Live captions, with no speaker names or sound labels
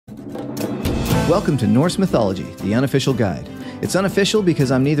Welcome to Norse Mythology, the unofficial guide. It's unofficial because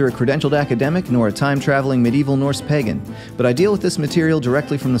I'm neither a credentialed academic nor a time-traveling medieval Norse pagan, but I deal with this material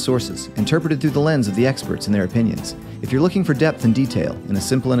directly from the sources, interpreted through the lens of the experts and their opinions. If you're looking for depth and detail in a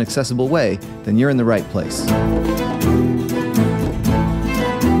simple and accessible way, then you're in the right place.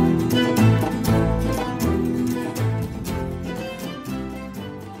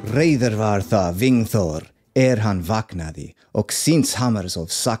 Reiður var það Thor, hann vaknaði, og síns hamarsov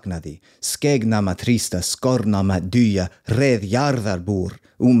saknaði, skegnama trista skornama duja, reð jarðarbúr,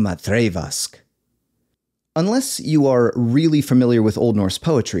 að þreifask. Unless you are really familiar with Old Norse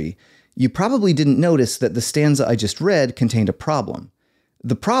poetry, you probably didn't notice that the stanza I just read contained a problem.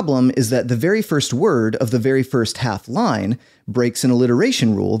 The problem is that the very first word of the very first half line breaks an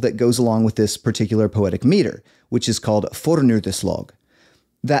alliteration rule that goes along with this particular poetic meter, which is called fornyrðislog.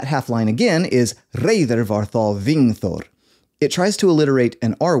 That half line again is Reiður var það Thor. It tries to alliterate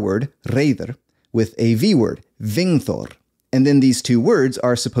an R word, reiður, with a V word, Thor. And then these two words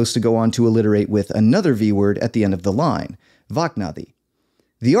are supposed to go on to alliterate with another V word at the end of the line, vaknaði.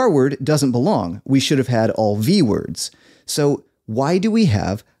 The R word doesn't belong. We should have had all V words. So why do we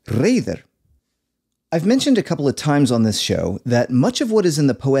have reiður? I've mentioned a couple of times on this show that much of what is in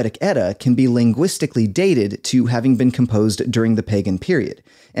the Poetic Edda can be linguistically dated to having been composed during the pagan period.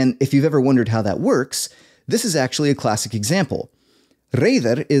 And if you've ever wondered how that works, this is actually a classic example.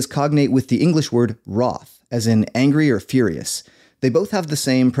 Reiður is cognate with the English word wroth, as in angry or furious. They both have the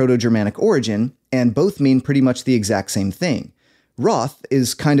same Proto-Germanic origin, and both mean pretty much the exact same thing. Wroth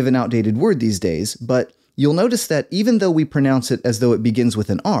is kind of an outdated word these days, but you'll notice that even though we pronounce it as though it begins with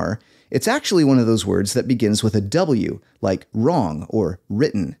an R, it's actually one of those words that begins with a W, like wrong or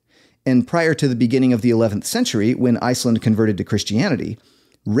written. And prior to the beginning of the 11th century, when Iceland converted to Christianity,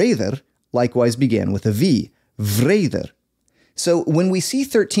 reiður likewise began with a V, vreiður. So when we see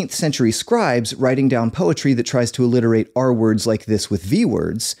 13th century scribes writing down poetry that tries to alliterate R words like this with V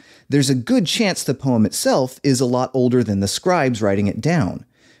words, there's a good chance the poem itself is a lot older than the scribes writing it down.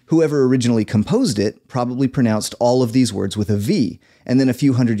 Whoever originally composed it probably pronounced all of these words with a V, and then a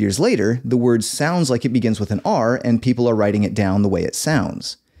few hundred years later, the word sounds like it begins with an R, and people are writing it down the way it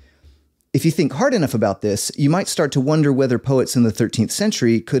sounds. If you think hard enough about this, you might start to wonder whether poets in the 13th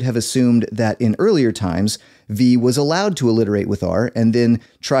century could have assumed that in earlier times, V was allowed to alliterate with R, and then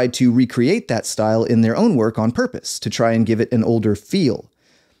tried to recreate that style in their own work on purpose, to try and give it an older feel.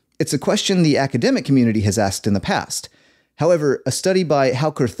 It's a question the academic community has asked in the past. However, a study by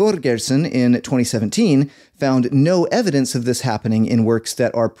Haukur Þorgeirsson in 2017 found no evidence of this happening in works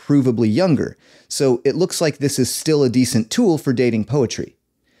that are provably younger, so it looks like this is still a decent tool for dating poetry.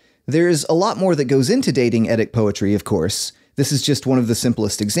 There's a lot more that goes into dating Eddic poetry, of course. This is just one of the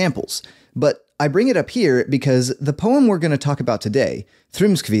simplest examples. But I bring it up here because the poem we're going to talk about today,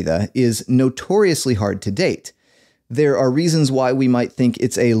 Þrymsvkiða, is notoriously hard to date. There are reasons why we might think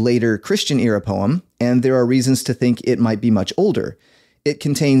it's a later Christian-era poem, and there are reasons to think it might be much older. It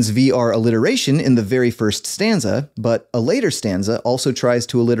contains VR alliteration in the very first stanza, but a later stanza also tries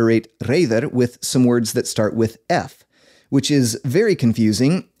to alliterate reiður with some words that start with F, which is very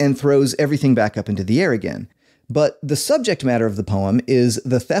confusing and throws everything back up into the air again. But the subject matter of the poem is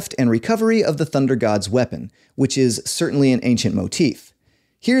the theft and recovery of the thunder god's weapon, which is certainly an ancient motif.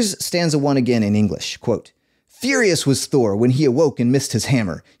 Here's stanza 1 again in English, quote, "Furious was Thor when he awoke and missed his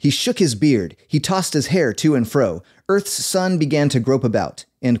hammer. He shook his beard. He tossed his hair to and fro. Earth's sun began to grope about."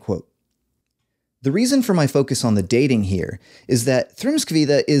 End quote. The reason for my focus on the dating here is that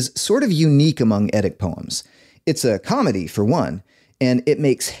Þrymsvkiða is sort of unique among Eddic poems. It's a comedy, for one, and it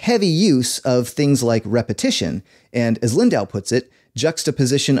makes heavy use of things like repetition and, as Lindow puts it,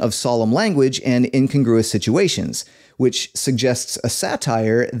 juxtaposition of solemn language and incongruous situations, which suggests a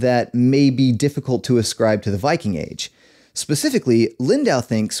satire that may be difficult to ascribe to the Viking Age. Specifically, Lindow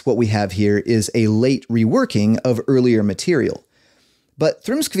thinks what we have here is a late reworking of earlier material. But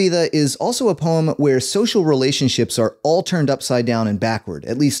Þrymsvkiða is also a poem where social relationships are all turned upside down and backward,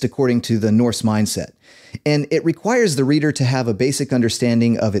 at least according to the Norse mindset. And it requires the reader to have a basic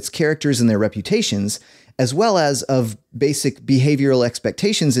understanding of its characters and their reputations, as well as of basic behavioral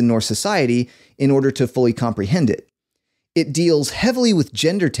expectations in Norse society in order to fully comprehend it. It deals heavily with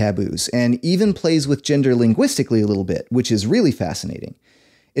gender taboos and even plays with gender linguistically a little bit, which is really fascinating.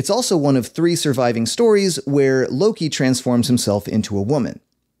 It's also one of 3 surviving stories where Loki transforms himself into a woman.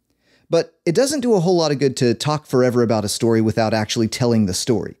 But it doesn't do a whole lot of good to talk forever about a story without actually telling the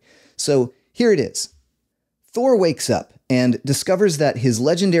story. So here it is. Thor wakes up and discovers that his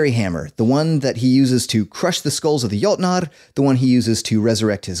legendary hammer, the one that he uses to crush the skulls of the jոտnar, the one he uses to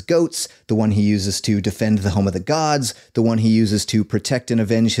resurrect his goats, the one he uses to defend the home of the gods, the one he uses to protect and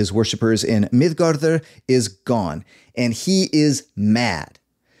avenge his worshippers in Midgardr, is gone, and he is mad.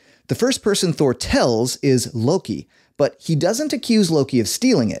 The first person Thor tells is Loki, but he doesn't accuse Loki of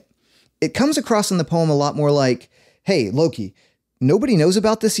stealing it. It comes across in the poem a lot more like, "Hey, Loki, nobody knows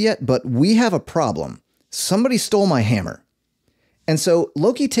about this yet, but we have a problem. Somebody stole my hammer." And so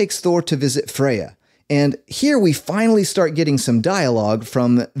Loki takes Thor to visit Freya, and here we finally start getting some dialogue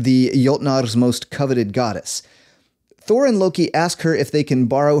from the jotnar's most coveted goddess. Thor and Loki ask her if they can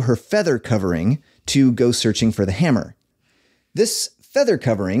borrow her feather covering to go searching for the hammer. This feather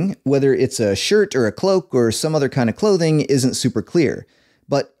covering, whether it's a shirt or a cloak or some other kind of clothing, isn't super clear,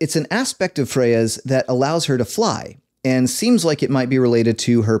 but it's an aspect of Freya's that allows her to fly, and seems like it might be related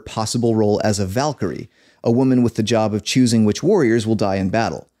to her possible role as a Valkyrie, a woman with the job of choosing which warriors will die in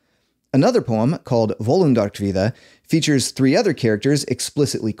battle. Another poem, called Volundarkviða, features 3 other characters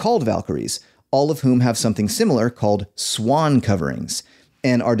explicitly called Valkyries, all of whom have something similar called swan coverings,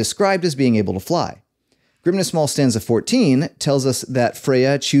 and are described as being able to fly. Grimna Small stanza 14 tells us that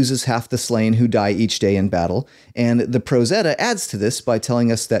Freya chooses half the slain who die each day in battle, and the Prose Edda adds to this by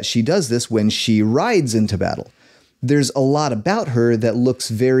telling us that she does this when she rides into battle. There's a lot about her that looks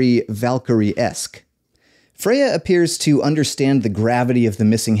very Valkyrie-esque. Freya appears to understand the gravity of the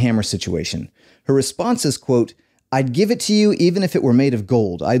missing hammer situation. Her response is, quote, "I'd give it to you even if it were made of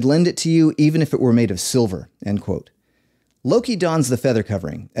gold. I'd lend it to you even if it were made of silver," end quote. Loki dons the feather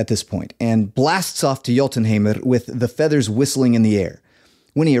covering at this point and blasts off to Jotunheimr with the feathers whistling in the air.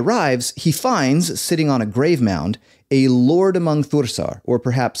 When he arrives, he finds, sitting on a grave mound, a lord among Thursar, or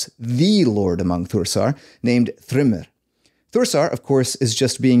perhaps the lord among Thursar, named Þrymr. Thursar, of course, is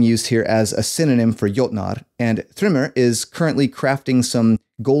just being used here as a synonym for jotnar, and Þrymr is currently crafting some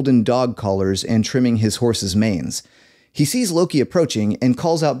golden dog collars and trimming his horse's manes. He sees Loki approaching and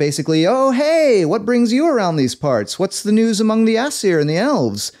calls out basically, "Oh hey, what brings you around these parts? What's the news among the Aesir and the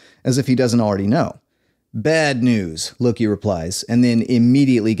elves?" As if he doesn't already know. "Bad news," Loki replies, and then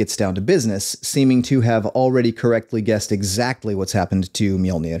immediately gets down to business, seeming to have already correctly guessed exactly what's happened to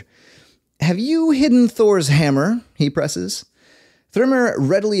Mjolnir. "Have you hidden Thor's hammer?" he presses. Þrymr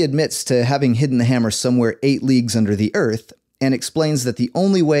readily admits to having hidden the hammer somewhere 8 leagues under the earth, and explains that the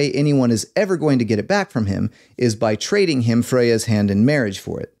only way anyone is ever going to get it back from him is by trading him Freya's hand in marriage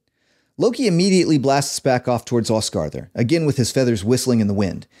for it. Loki immediately blasts back off towards Osgardr, again with his feathers whistling in the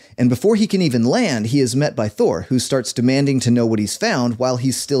wind, and before he can even land, he is met by Thor, who starts demanding to know what he's found while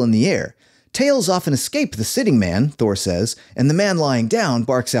he's still in the air. "Tails often escape the sitting man," Thor says, and the man lying down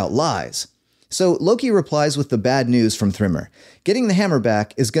barks out lies. So Loki replies with the bad news from Þrymr. Getting the hammer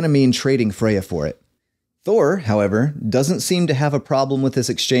back is going to mean trading Freya for it. Thor, however, doesn't seem to have a problem with this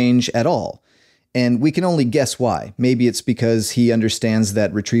exchange at all. And we can only guess why. Maybe it's because he understands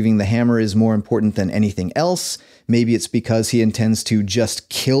that retrieving the hammer is more important than anything else. Maybe it's because he intends to just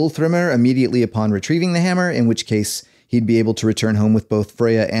kill Þrymr immediately upon retrieving the hammer, in which case he'd be able to return home with both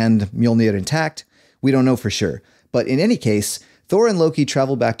Freya and Mjolnir intact. We don't know for sure. But in any case, Thor and Loki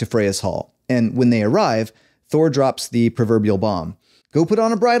travel back to Freya's hall. And when they arrive, Thor drops the proverbial bomb. "Go put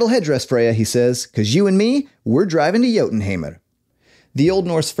on a bridal headdress, Freya," he says, "'cause you and me, we're driving to Jotunheimr." The Old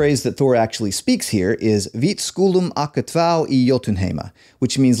Norse phrase that Thor actually speaks here is "Vit skulum akka två I Jotunheima,"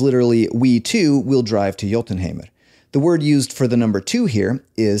 which means literally, "we too will drive to Jotunheimr." The word used for the number 2 here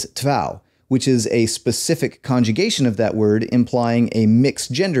is två, which is a specific conjugation of that word implying a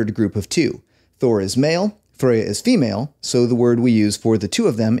mixed-gendered group of 2. Thor is male, Freya is female, so the word we use for the 2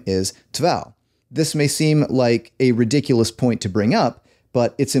 of them is två. This may seem like a ridiculous point to bring up,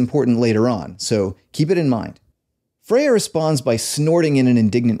 but it's important later on, so keep it in mind. Freya responds by snorting in an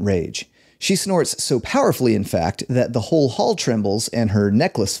indignant rage. She snorts so powerfully, in fact, that the whole hall trembles and her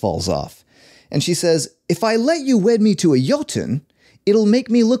necklace falls off. And she says, "If I let you wed me to a Jotun, it'll make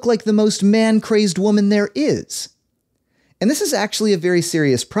me look like the most man-crazed woman there is." And this is actually a very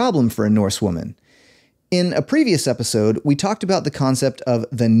serious problem for a Norse woman. In a previous episode, we talked about the concept of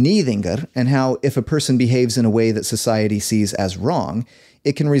the nýðingar and how if a person behaves in a way that society sees as wrong,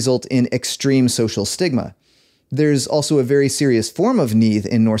 it can result in extreme social stigma. There's also a very serious form of nýð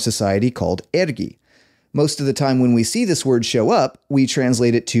in Norse society called Ergi. Most of the time when we see this word show up, we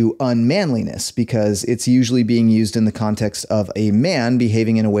translate it to unmanliness because it's usually being used in the context of a man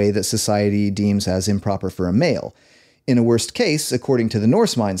behaving in a way that society deems as improper for a male. In a worst case, according to the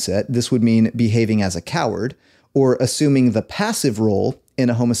Norse mindset, this would mean behaving as a coward, or assuming the passive role in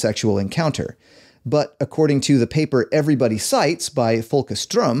a homosexual encounter. But according to the paper Everybody Cites by Folke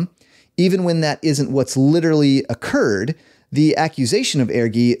Ström, even when that isn't what's literally occurred, the accusation of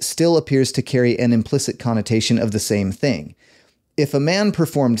Ergi still appears to carry an implicit connotation of the same thing. If a man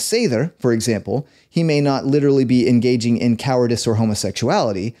performed seidr, for example, he may not literally be engaging in cowardice or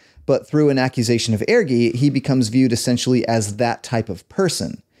homosexuality, but through an accusation of Ergi, he becomes viewed essentially as that type of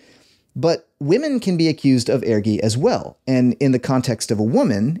person. But women can be accused of Ergi as well, and in the context of a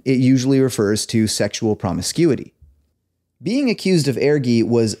woman, it usually refers to sexual promiscuity. Being accused of Ergi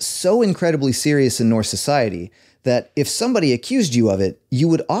was so incredibly serious in Norse society that if somebody accused you of it, you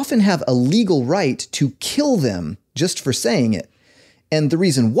would often have a legal right to kill them just for saying it. And the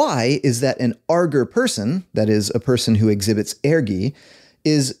reason why is that an arger person, that is, a person who exhibits Ergi,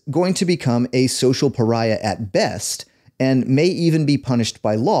 is going to become a social pariah at best, and may even be punished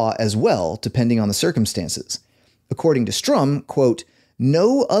by law as well, depending on the circumstances. According to Ström, quote,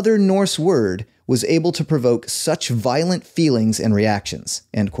 "No other Norse word was able to provoke such violent feelings and reactions,"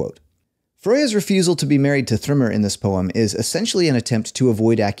 end quote. Freyja's refusal to be married to Thrymr in this poem is essentially an attempt to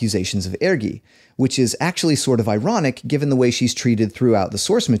avoid accusations of Ergi, which is actually sort of ironic given the way she's treated throughout the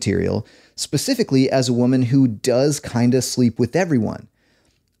source material, specifically as a woman who does kinda sleep with everyone.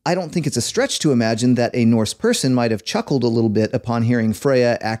 I don't think it's a stretch to imagine that a Norse person might have chuckled a little bit upon hearing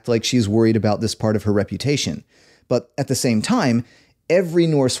Freyja act like she's worried about this part of her reputation. But at the same time, every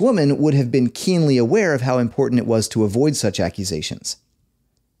Norse woman would have been keenly aware of how important it was to avoid such accusations.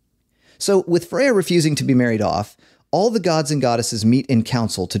 So, with Freyja refusing to be married off, all the gods and goddesses meet in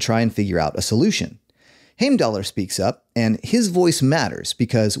council to try and figure out a solution. Heimdallr speaks up, and his voice matters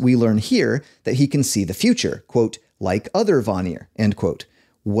because we learn here that he can see the future, quote, like other Vanir, end quote.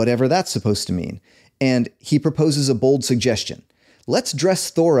 Whatever that's supposed to mean. And he proposes a bold suggestion. Let's dress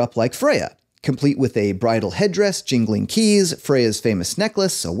Thor up like Freyja, complete with a bridal headdress, jingling keys, Freyja's famous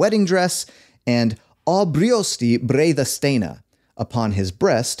necklace, a wedding dress, and á brjósti breiða steina, upon his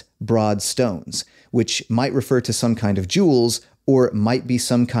breast, broad stones, which might refer to some kind of jewels, or might be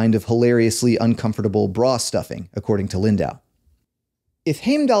some kind of hilariously uncomfortable bra stuffing, according to Lindow. If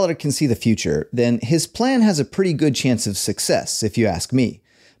Heimdallr can see the future, then his plan has a pretty good chance of success, if you ask me.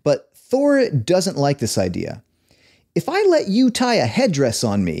 But Thor doesn't like this idea. "If I let you tie a headdress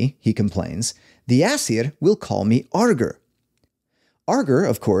on me," he complains, "the Aesir will call me Arger." Arger,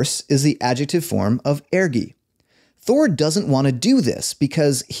 of course, is the adjective form of Ergi. Thor doesn't want to do this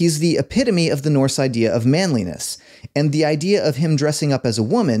because he's the epitome of the Norse idea of manliness, and the idea of him dressing up as a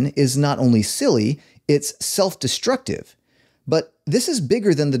woman is not only silly, it's self-destructive. But this is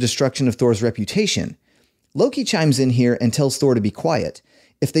bigger than the destruction of Thor's reputation. Loki chimes in here and tells Thor to be quiet.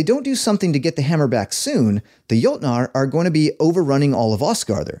 If they don't do something to get the hammer back soon, the jոտnar are going to be overrunning all of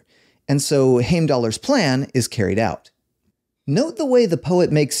Asgardr, and so Heimdallr's plan is carried out. Note the way the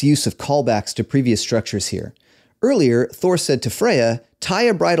poet makes use of callbacks to previous structures here. Earlier, Thor said to Freyja, "Tie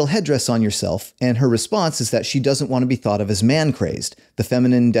a bridal headdress on yourself," and her response is that she doesn't want to be thought of as man-crazed, the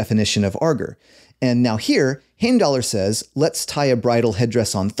feminine definition of Arger. And now here, Heimdallr says, "Let's tie a bridal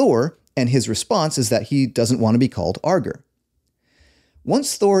headdress on Thor," and his response is that he doesn't want to be called Arger.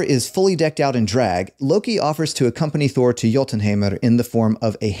 Once Thor is fully decked out in drag, Loki offers to accompany Thor to Jotunheimr in the form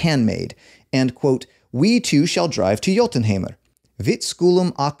of a handmaid, and, quote, "We too shall drive to Jotunheimr. Vit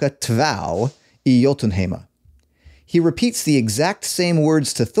skulum aka tvau I Jotunheima." He repeats the exact same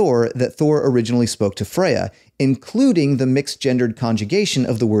words to Thor that Thor originally spoke to Freyja, including the mixed-gendered conjugation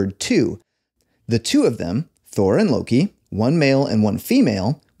of the word two. The two of them, Thor and Loki, one male and one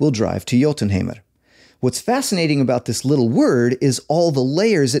female, will drive to Jotunheimr. What's fascinating about this little word is all the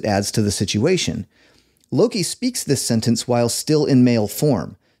layers it adds to the situation. Loki speaks this sentence while still in male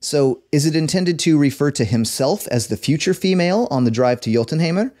form. So is it intended to refer to himself as the future female on the drive to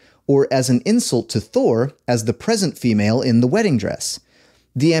Jotunheimr, or as an insult to Thor as the present female in the wedding dress?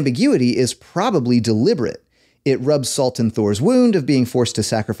 The ambiguity is probably deliberate. It rubs salt in Thor's wound of being forced to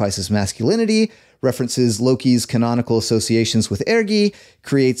sacrifice his masculinity, references Loki's canonical associations with Ergi,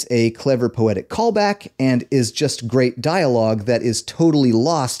 creates a clever poetic callback, and is just great dialogue that is totally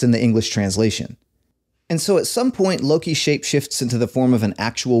lost in the English translation. And so at some point, Loki shapeshifts into the form of an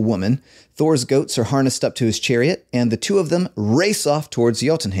actual woman, Thor's goats are harnessed up to his chariot, and the two of them race off towards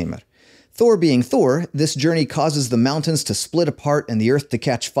Jotunheimr. Thor being Thor, this journey causes the mountains to split apart and the earth to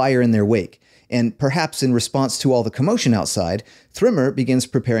catch fire in their wake. And perhaps in response to all the commotion outside, Thrymr begins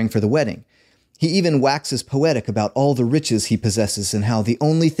preparing for the wedding. He even waxes poetic about all the riches he possesses and how the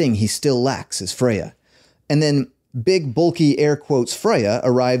only thing he still lacks is Freyja. And then big, bulky air quotes Freyja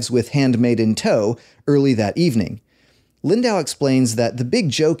arrives with handmaid in tow early that evening. Lindow explains that the big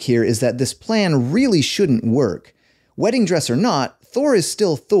joke here is that this plan really shouldn't work. Wedding dress or not, Thor is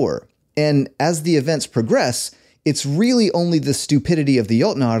still Thor. And as the events progress, It's really only the stupidity of the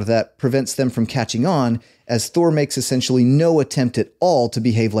jotnar that prevents them from catching on, as Thor makes essentially no attempt at all to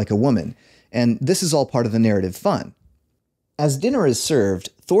behave like a woman, and this is all part of the narrative fun. As dinner is served,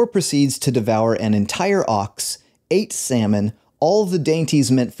 Thor proceeds to devour an entire ox, 8 salmon, all the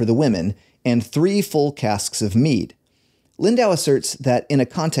dainties meant for the women, and 3 full casks of mead. Lindow asserts that in a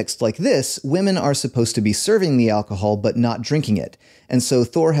context like this, women are supposed to be serving the alcohol but not drinking it, and so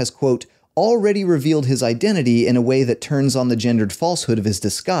Thor has, quote, already revealed his identity in a way that turns on the gendered falsehood of his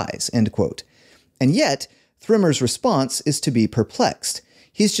disguise, end quote. And yet, Thrymir's response is to be perplexed.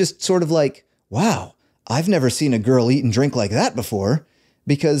 He's just sort of like, wow, I've never seen a girl eat and drink like that before.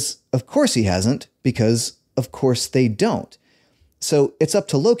 Because, of course he hasn't, because, of course they don't. So it's up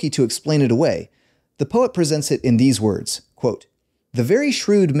to Loki to explain it away. The poet presents it in these words, quote, the very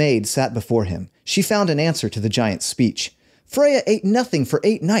shrewd maid sat before him. She found an answer to the giant's speech. Freya ate nothing for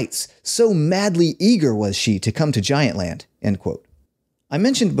 8 nights, so madly eager was she to come to Giantland, end quote. I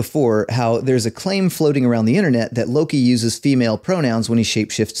mentioned before how there's a claim floating around the internet that Loki uses female pronouns when he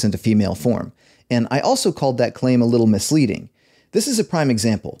shapeshifts into female form, and I also called that claim a little misleading. This is a prime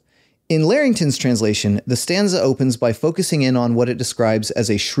example. In Larrington's translation, the stanza opens by focusing in on what it describes as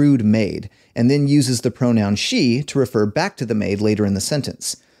a shrewd maid, and then uses the pronoun she to refer back to the maid later in the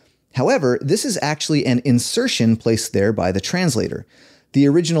sentence. However, this is actually an insertion placed there by the translator. The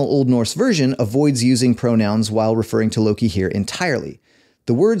original Old Norse version avoids using pronouns while referring to Loki here entirely.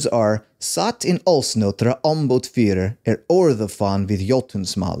 The words are satt in olsnotra ombot fyrer orðafan vid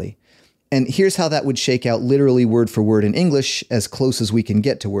jottunsmali. And here's how that would shake out literally word for word in English, as close as we can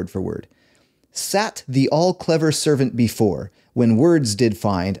get to word for word. Sat the all-clever servant before, when words did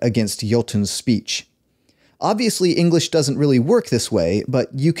find against Jotun's speech. Obviously, English doesn't really work this way, but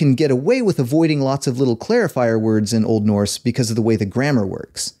you can get away with avoiding lots of little clarifier words in Old Norse because of the way the grammar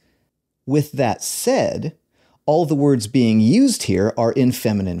works. With that said, all the words being used here are in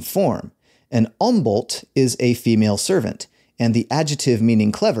feminine form. An ombolt is a female servant, and the adjective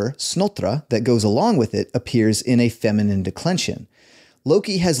meaning clever, snotra, that goes along with it appears in a feminine declension.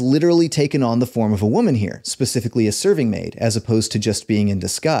 Loki has literally taken on the form of a woman here, specifically a serving maid, as opposed to just being in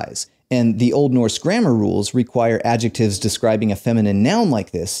disguise. And the Old Norse grammar rules require adjectives describing a feminine noun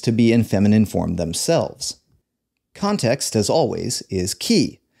like this to be in feminine form themselves. Context, as always, is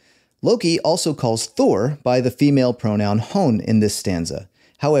key. Loki also calls Thor by the female pronoun hon in this stanza.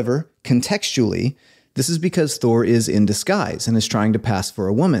 However, contextually, this is because Thor is in disguise and is trying to pass for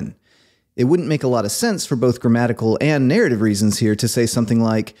a woman. It wouldn't make a lot of sense for both grammatical and narrative reasons here to say something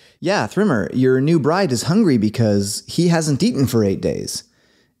like, yeah, Thrymr, your new bride is hungry because he hasn't eaten for 8 days.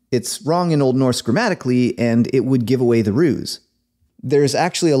 It's wrong in Old Norse grammatically, and it would give away the ruse. There's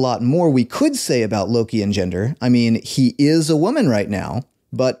actually a lot more we could say about Loki and gender. I mean, he is a woman right now,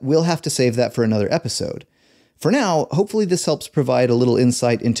 but we'll have to save that for another episode. For now, hopefully this helps provide a little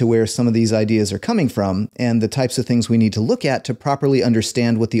insight into where some of these ideas are coming from, and the types of things we need to look at to properly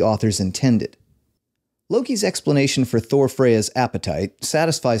understand what the authors intended. Loki's explanation for Thor Freya's appetite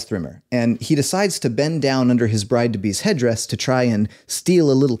satisfies Thrymr, and he decides to bend down under his bride-to-be's headdress to try and steal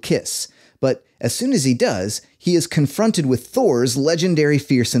a little kiss. But as soon as he does, he is confronted with Thor's legendary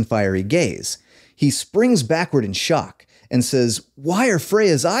fierce and fiery gaze. He springs backward in shock and says, "Why are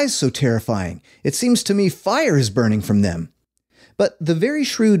Freya's eyes so terrifying? It seems to me fire is burning from them." But the very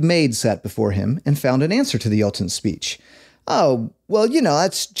shrewd maid sat before him and found an answer to the Jotun's speech. "Oh, well,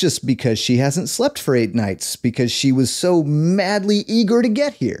 that's just because she hasn't slept for 8 nights, because she was so madly eager to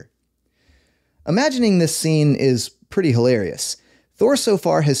get here." Imagining this scene is pretty hilarious. Thor so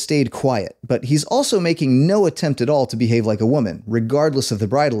far has stayed quiet, but he's also making no attempt at all to behave like a woman, regardless of the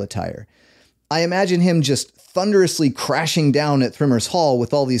bridal attire. I imagine him just thunderously crashing down at Thrymir's Hall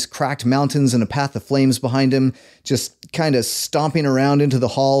with all these cracked mountains and a path of flames behind him, just kind of stomping around into the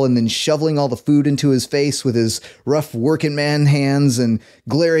hall and then shoveling all the food into his face with his rough working man hands and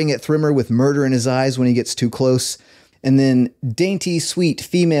glaring at Thrymr with murder in his eyes when he gets too close. And then dainty, sweet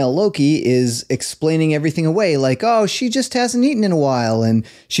female Loki is explaining everything away like, oh, she just hasn't eaten in a while and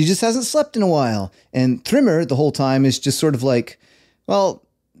she just hasn't slept in a while. And Thrymr the whole time is just sort of like, well,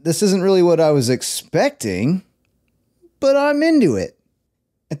 this isn't really what I was expecting, but I'm into it.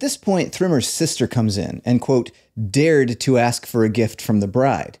 At this point, Thrymr's sister comes in and, quote, dared to ask for a gift from the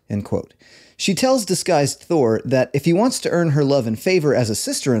bride, end quote. She tells disguised Thor that if he wants to earn her love and favor as a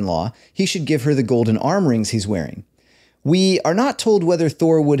sister-in-law, he should give her the golden arm rings he's wearing. We are not told whether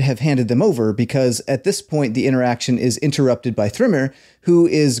Thor would have handed them over because at this point the interaction is interrupted by Thrymr, who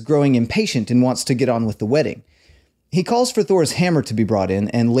is growing impatient and wants to get on with the wedding. He calls for Thor's hammer to be brought in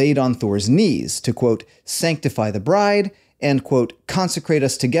and laid on Thor's knees to, quote, sanctify the bride and, quote, consecrate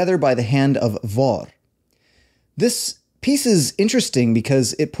us together by the hand of Vor. This piece is interesting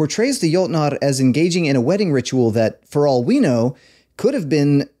because it portrays the jotnar as engaging in a wedding ritual that, for all we know, could have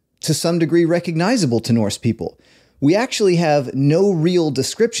been to some degree recognizable to Norse people. We actually have no real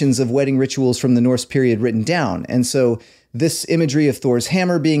descriptions of wedding rituals from the Norse period written down, and so this imagery of Thor's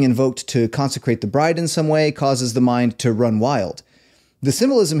hammer being invoked to consecrate the bride in some way causes the mind to run wild. The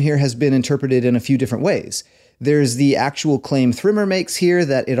symbolism here has been interpreted in a few different ways. There's the actual claim Thrymr makes here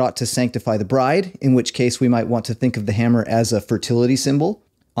that it ought to sanctify the bride, in which case we might want to think of the hammer as a fertility symbol.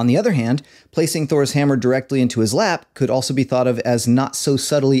 On the other hand, placing Thor's hammer directly into his lap could also be thought of as not so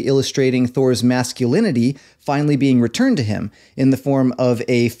subtly illustrating Thor's masculinity finally being returned to him, in the form of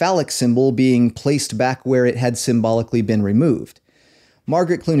a phallic symbol being placed back where it had symbolically been removed.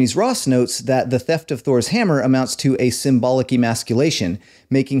 Margaret Clunies Ross notes that the theft of Thor's hammer amounts to a symbolic emasculation,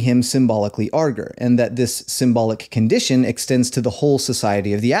 making him symbolically arger, and that this symbolic condition extends to the whole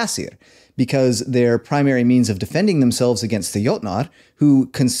society of the Aesir, because their primary means of defending themselves against the jotnar, who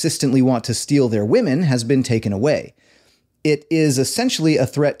consistently want to steal their women, has been taken away. It is essentially a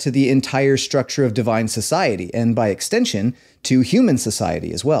threat to the entire structure of divine society, and by extension, to human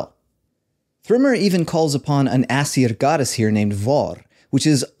society as well. Thrymr even calls upon an Aesir goddess here named Vor, which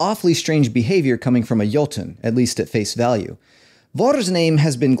is awfully strange behavior coming from a Jotun, at least at face value. Vor's name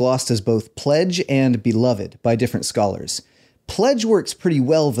has been glossed as both pledge and beloved by different scholars. Pledge works pretty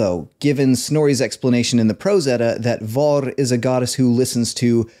well, though, given Snorri's explanation in the Prose Edda that Vor is a goddess who listens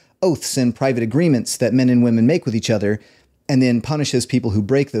to oaths and private agreements that men and women make with each other, and then punishes people who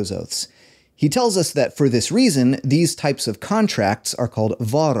break those oaths. He tells us that for this reason, these types of contracts are called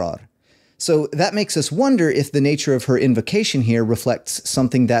varar. So that makes us wonder if the nature of her invocation here reflects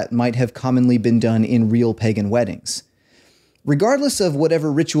something that might have commonly been done in real pagan weddings. Regardless of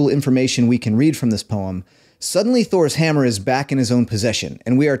whatever ritual information we can read from this poem, suddenly Thor's hammer is back in his own possession,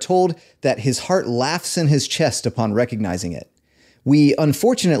 and we are told that his heart laughs in his chest upon recognizing it. We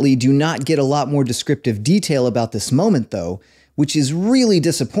unfortunately do not get a lot more descriptive detail about this moment, though, which is really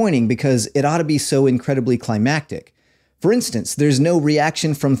disappointing because it ought to be so incredibly climactic. For instance, there's no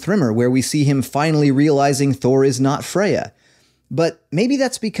reaction from Thrymr where we see him finally realizing Thor is not Freya. But maybe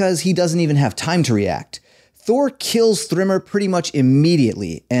that's because he doesn't even have time to react. Thor kills Thrymr pretty much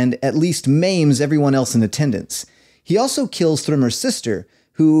immediately, and at least maims everyone else in attendance. He also kills Thrymr's sister,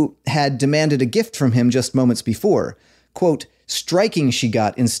 who had demanded a gift from him just moments before. Quote, striking she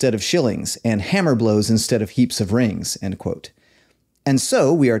got instead of shillings, and hammer blows instead of heaps of rings, end quote. And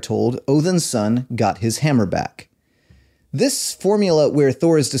so, we are told, Odin's son got his hammer back. This formula where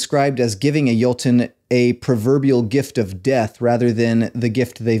Thor is described as giving a Jotun a proverbial gift of death rather than the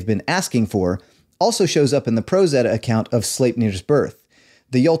gift they've been asking for also shows up in the Prose Edda account of Sleipnir's birth.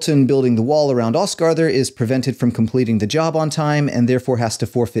 The Jotun building the wall around Osgarðr is prevented from completing the job on time and therefore has to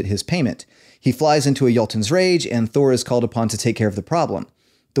forfeit his payment. He flies into a Jotun's rage and Thor is called upon to take care of the problem.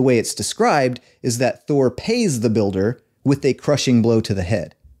 The way it's described is that Thor pays the builder with a crushing blow to the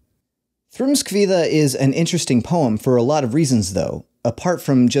head. Þrymsvkiða is an interesting poem for a lot of reasons, though, apart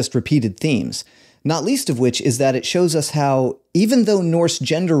from just repeated themes, not least of which is that it shows us how, even though Norse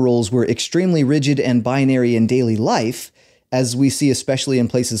gender roles were extremely rigid and binary in daily life, as we see especially in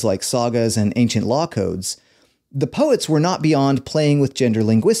places like sagas and ancient law codes, the poets were not beyond playing with gender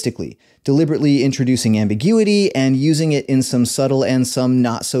linguistically, deliberately introducing ambiguity and using it in some subtle and some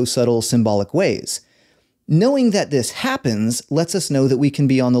not-so-subtle symbolic ways. Knowing that this happens lets us know that we can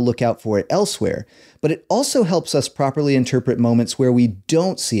be on the lookout for it elsewhere, but it also helps us properly interpret moments where we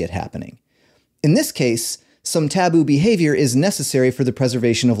don't see it happening. In this case, some taboo behavior is necessary for the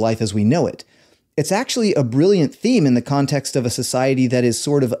preservation of life as we know it. It's actually a brilliant theme in the context of a society that is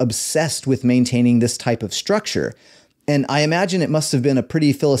sort of obsessed with maintaining this type of structure, and I imagine it must have been a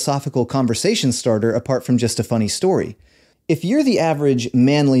pretty philosophical conversation starter apart from just a funny story. If you're the average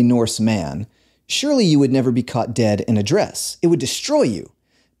manly Norse man, surely you would never be caught dead in a dress. It would destroy you.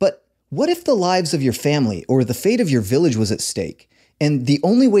 But what if the lives of your family or the fate of your village was at stake, and the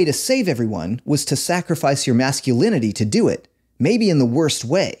only way to save everyone was to sacrifice your masculinity to do it, maybe in the worst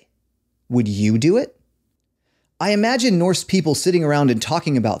way? Would you do it? I imagine Norse people sitting around and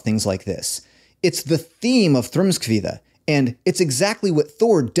talking about things like this. It's the theme of Þrymsvkiða, and it's exactly what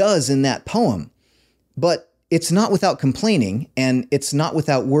Thor does in that poem. But it's not without complaining, and it's not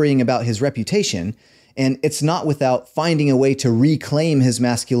without worrying about his reputation, and it's not without finding a way to reclaim his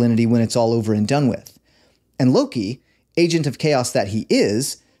masculinity when it's all over and done with. And Loki, agent of chaos that he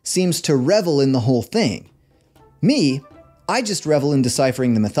is, seems to revel in the whole thing. Me, I just revel in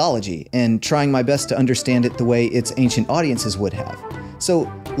deciphering the mythology and trying my best to understand it the way its ancient audiences would have.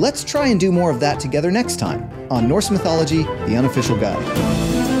 So let's try and do more of that together next time on Norse Mythology, the Unofficial Guide.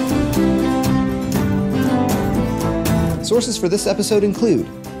 Sources for this episode include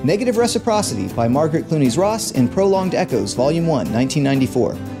Negative Reciprocity by Margaret Clunies Ross in Prolonged Echoes, Volume 1,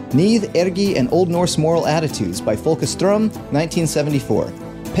 1994. Nith, Ergi, and Old Norse Moral Attitudes by Folke Ström, 1974.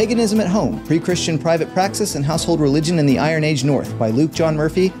 Paganism at Home, Pre-Christian Private Praxis and Household Religion in the Iron Age North by Luke John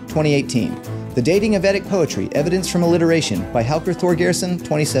Murphy, 2018. The Dating of Eddic Poetry, Evidence from Alliteration by Haukur Þorgeirsson,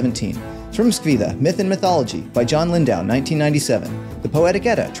 2017. Þrymsvkiða, Myth and Mythology by John Lindow, 1997. The Poetic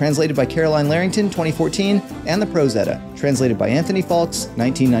Edda, translated by Caroline Larrington, 2014. And the Prose Edda, translated by Anthony Falks,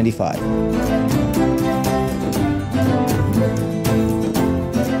 1995.